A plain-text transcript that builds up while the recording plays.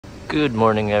Good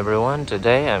morning everyone.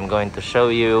 Today I'm going to show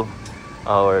you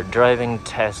our driving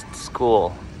test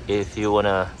school. If you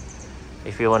wanna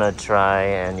try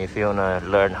and if you wanna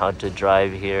learn how to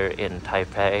drive here in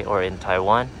Taipei or in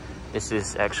Taiwan, this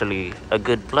is actually a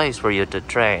good place for you to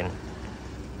train.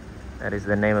 That is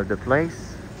the name of the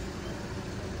place,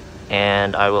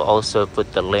 and I will also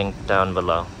put the link down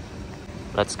below.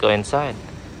 Let's go inside.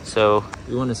 So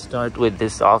you want to start with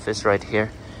this office right here.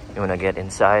 You want to get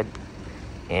inside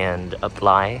and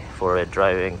apply for a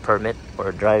driving permit or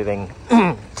a driving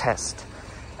test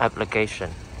application.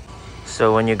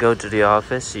 So when you go to the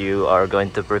office, you are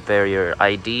going to prepare your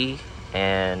ID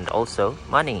and also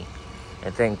money. I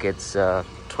think it's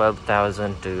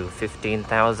 12,000 to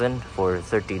 15,000 for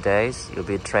 30 days. You'll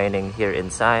be training here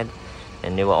inside,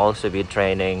 and you will also be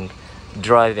training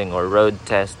driving or road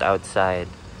test outside.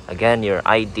 Again, your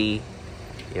ID,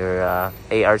 your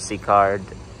ARC card,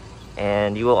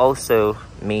 and you will also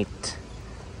meet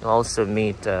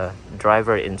a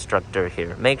driver instructor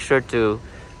here. Make sure to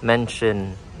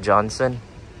mention Johnson.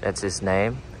 That's his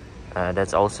name.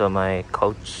 That's also my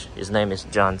coach. His name is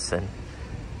Johnson.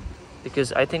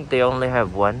 Because I think they only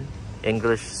have one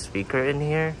English speaker in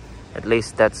here. At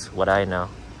least that's what I know.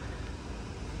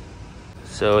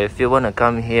 So if you want to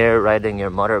come here riding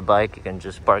your motorbike, you can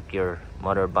just park your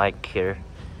motorbike here.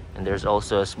 And there's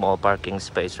also a small parking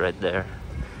space right there.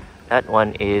 That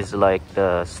one is like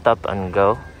the stop and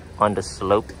go on the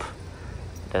slope.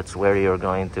 That's where you're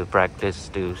going to practice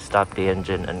to stop the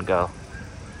engine and go.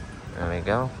 There we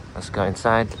go. Let's go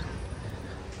inside.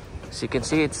 So you can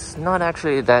see it's not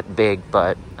actually that big,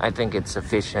 but I think it's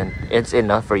sufficient. It's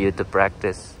enough for you to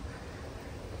practice.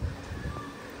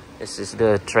 This is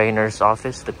the trainer's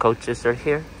office. The coaches are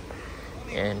here.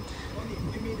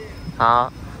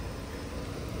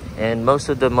 And most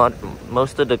of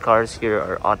the cars here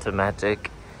are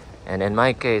automatic, and in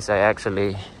my case I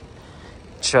actually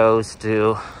chose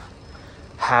to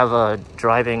have a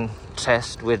driving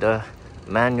test with a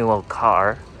manual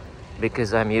car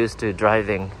because I'm used to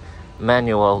driving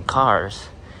manual cars.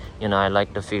 You know, I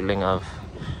like the feeling of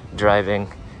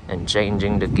driving and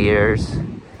changing the gears.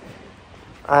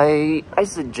 I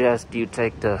suggest you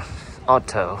take the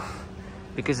auto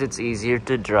because it's easier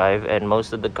to drive, and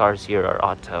most of the cars here are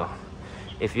auto.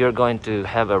 If you're going to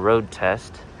have a road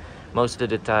test, most of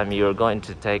the time you're going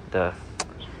to take the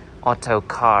auto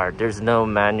car. There's no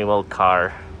manual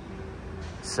car.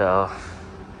 So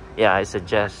yeah, I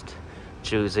suggest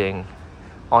choosing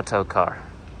auto car.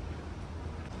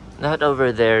 That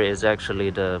over there is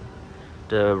actually the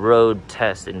road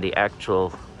test in the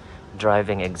actual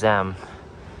driving exam.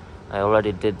 I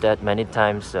already did that many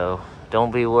times, so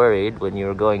don't be worried when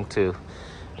you're going to,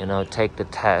 take the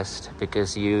test,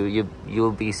 because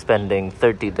you'll be spending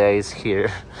 30 days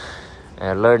here,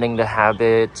 learning the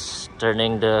habits,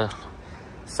 turning the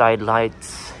side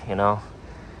lights,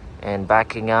 and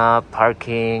backing up,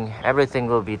 parking. Everything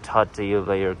will be taught to you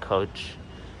by your coach.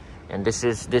 And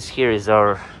this here is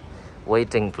our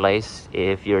waiting place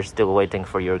if you're still waiting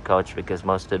for your coach, because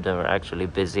most of them are actually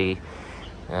busy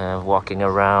walking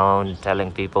around telling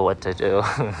people what to do.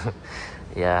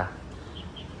 Yeah.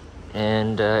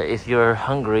 And if you're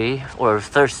hungry or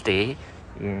thirsty,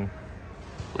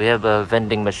 we have a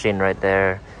vending machine right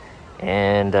there,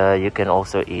 and you can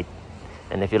also eat.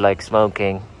 And if you like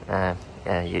smoking,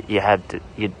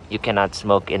 you cannot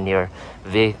smoke in your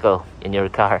vehicle, in your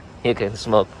car. You can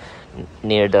smoke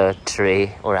near the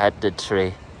tree or at the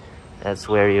tree. That's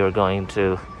where you're going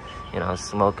to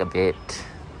smoke a bit.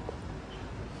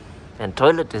 And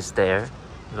toilet is there.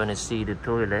 You want to see the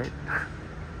toilet?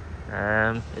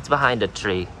 It's behind the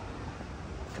tree.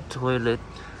 The toilet,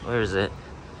 where is it?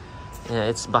 Yeah,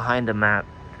 it's behind the map.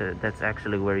 That's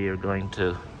actually where you're going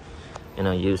to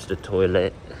use the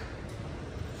toilet.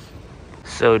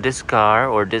 So this car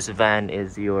or this van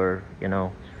is your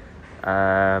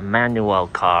manual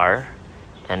car,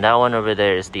 and that one over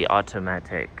there is the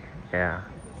automatic. Yeah.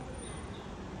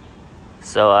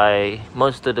 So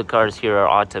most of the cars here are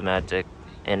automatic,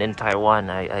 and in Taiwan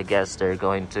I guess they're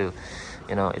going to,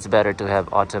 it's better to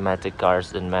have automatic cars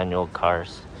than manual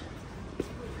cars.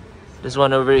 This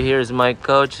one over here is my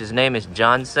coach. His name is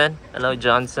Johnson. Hello,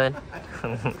 Johnson.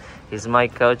 He's my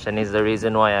coach, and he's the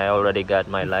reason why I already got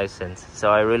my license.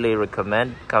 So I really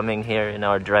recommend coming here in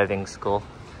our driving school.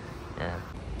 Yeah.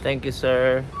 Thank you,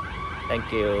 sir.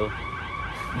 Thank you.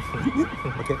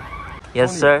 Okay.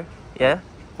 Yes, sir. Yeah.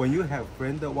 When you have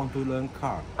friends that want to learn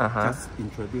car, just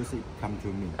introduce it, come to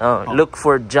me. Oh, look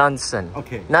for Johnson.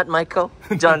 Okay. Not Michael,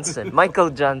 Johnson. Michael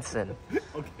Johnson.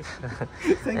 Okay.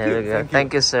 Thank There you. we go.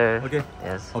 Thank you, sir. Okay.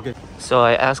 Yes. Okay. So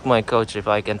I asked my coach if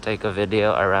I can take a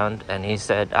video around, and he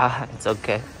said, it's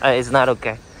okay. It's not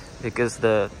okay because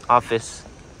the office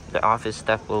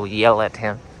staff will yell at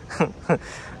him.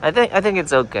 I think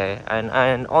it's okay,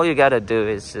 and all you gotta do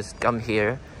is just come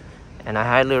here, and I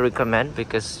highly recommend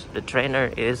because the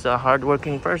trainer is a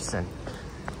hardworking person.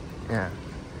 Yeah.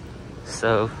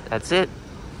 So that's it.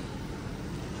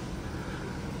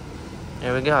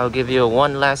 Here we go. I'll give you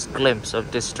one last glimpse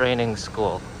of this training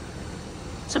school.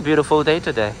 It's a beautiful day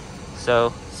today.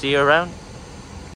 So see you around.